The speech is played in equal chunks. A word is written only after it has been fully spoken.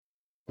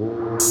They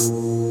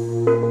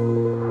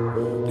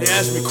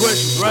ask me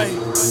questions, right?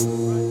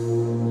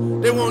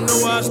 They wanna know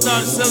why I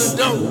started selling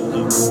dope.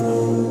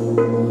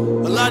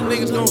 A lot of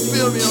niggas gon'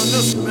 feel me on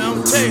this one, man.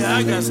 I'ma tell you how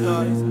I got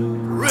started.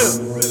 For real.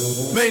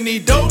 Made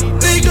these dope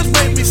niggas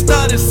make me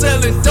started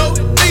selling dope,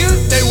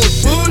 nigga. They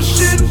was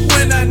bullshitting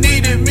when I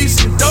needed me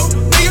some dope,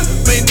 nigga.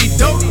 Made these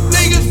dope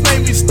niggas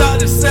make me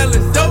started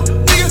selling dope,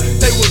 nigga.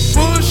 They was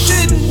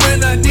bullshitting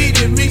when I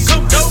needed me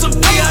some dope.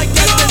 Nigga, I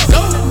got that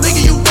dope,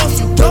 nigga. You want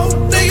some dope,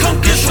 nigga? Come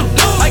get some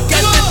dope. I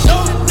got that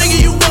dope, nigga.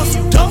 You want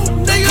some dope,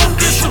 nigga? Come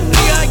get some dope.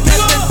 Nigga, I got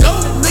that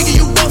dope, nigga.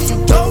 You want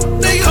some dope,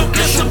 nigga? Come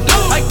get some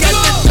dope. I got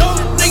that dope,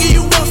 nigga.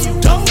 You want some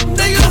dope,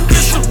 nigga? Come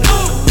get some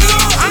dope.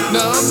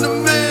 Now I'm the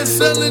man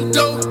selling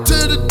dope to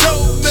the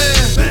dope man,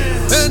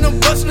 and I'm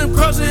busting him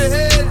across his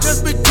head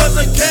just because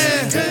I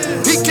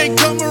can. He can't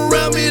come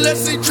around me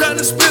unless he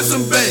tryna spin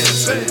some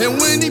bands. And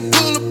when he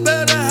pull a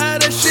better, I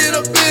have that shit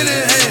up in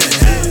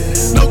his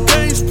hand. No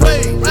games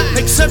played,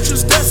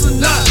 exceptions that's a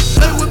not.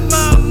 Play with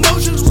my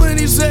emotions when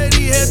he said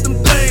he had them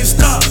things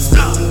stopped.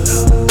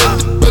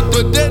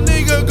 But that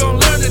nigga gon'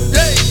 learn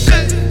today.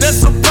 There's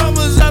some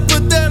promise, I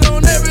put that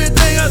on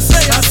everything I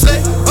say.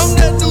 I'm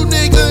that new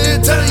nigga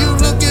in town, you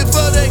looking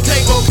for that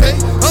cake, okay?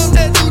 I'm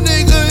that new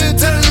nigga in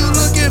town, you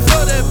looking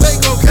for that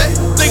bake, okay?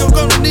 Think I'm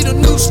gonna need a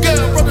new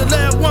scale, from the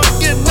last one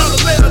getting all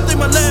the way. I think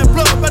my last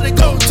blood about to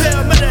go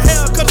tell, man, the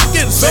hell, cause I'm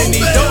getting so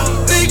bad.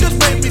 Dope niggas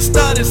made me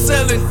started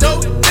selling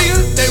dope, nigga.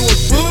 They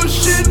was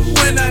bullshit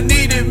when I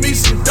needed me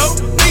some dope,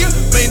 nigga.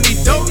 Made me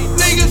dope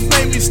niggas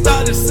made me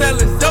started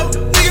selling dope,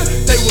 nigga.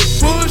 They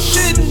was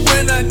bullshit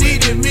when I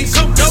needed me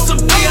some dope.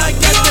 Nigga, I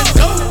got that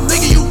dope,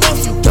 nigga. You want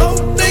some dope,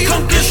 nigga?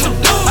 Come get some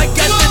dope. I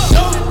got that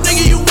dope,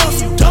 nigga. You want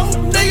some dope,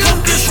 nigga?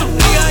 Come get some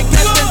dope. Nigga, I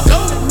got that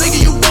dope, nigga.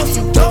 You want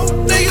some dope,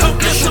 nigga? Come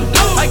get some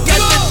dope. I got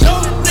that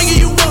dope, nigga.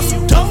 You want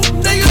some dope,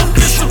 nigga? Come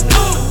get some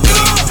dope.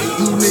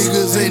 You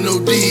niggas ain't no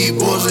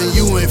D-boys and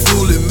you ain't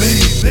fooling me.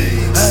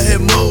 I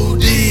had Mo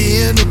D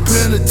in the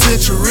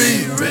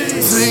penitentiary.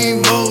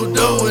 Seen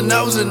Modo when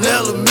I was in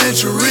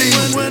elementary.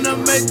 When I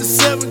made the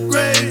 7th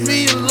grade,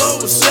 me and Lo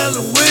was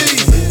selling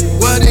weed.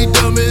 Why these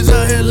dummies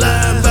out here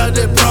lying about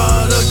that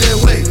product that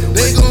way?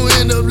 They gon'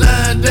 end up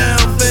lying down,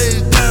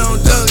 face down,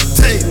 duct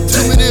tape.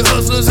 Too many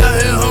hustlers out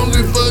here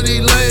hungry for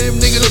these lame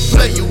niggas to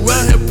play. You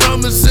out here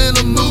promising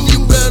a move,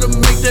 you better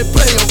make that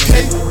play,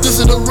 okay? This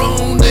is the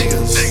wrong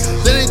niggas.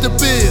 That ain't the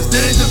biz,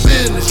 that ain't the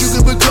business. You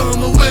can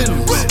become a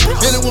witness,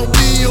 and it won't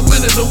be a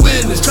witness, a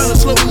witness. Tryna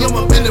slow me on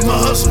my business, my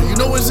hustle. You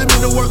know it's in me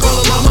to work all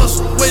of my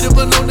muscle. Waiting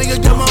for no nigga,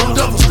 got my own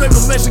double. Straight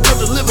from Mexico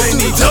to live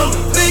through the dope.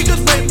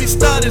 Niggas made me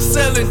started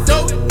selling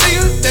dope,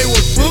 nigga. They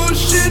was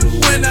bullshit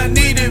when I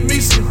needed me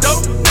some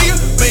dope, nigga.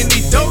 Made me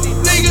dope,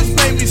 niggas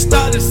made me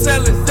started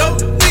selling dope,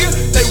 nigga.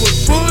 They was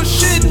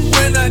bullshit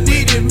when I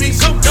needed me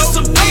some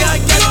dope. Nigga, I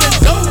got that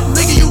dope,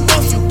 nigga. You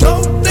want some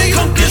dope, nigga?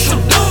 Come get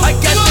some dope. I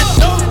got that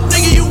dope,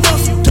 nigga. You want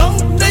some dope,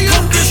 nigga?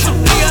 Come get some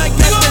dope. Nigga, I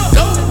got that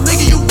dope,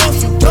 nigga. You want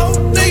some dope,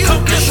 nigga?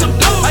 Come get some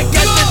dope. I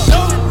got that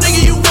dope,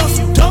 nigga. You want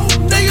some dope,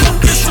 nigga? Come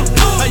get some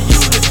dope. How you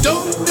the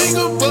dope,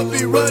 nigga, but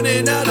be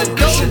running out of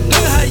dope?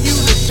 How you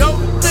the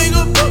dope,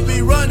 nigga, but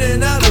be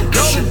running out of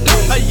dope?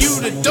 How you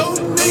the dope,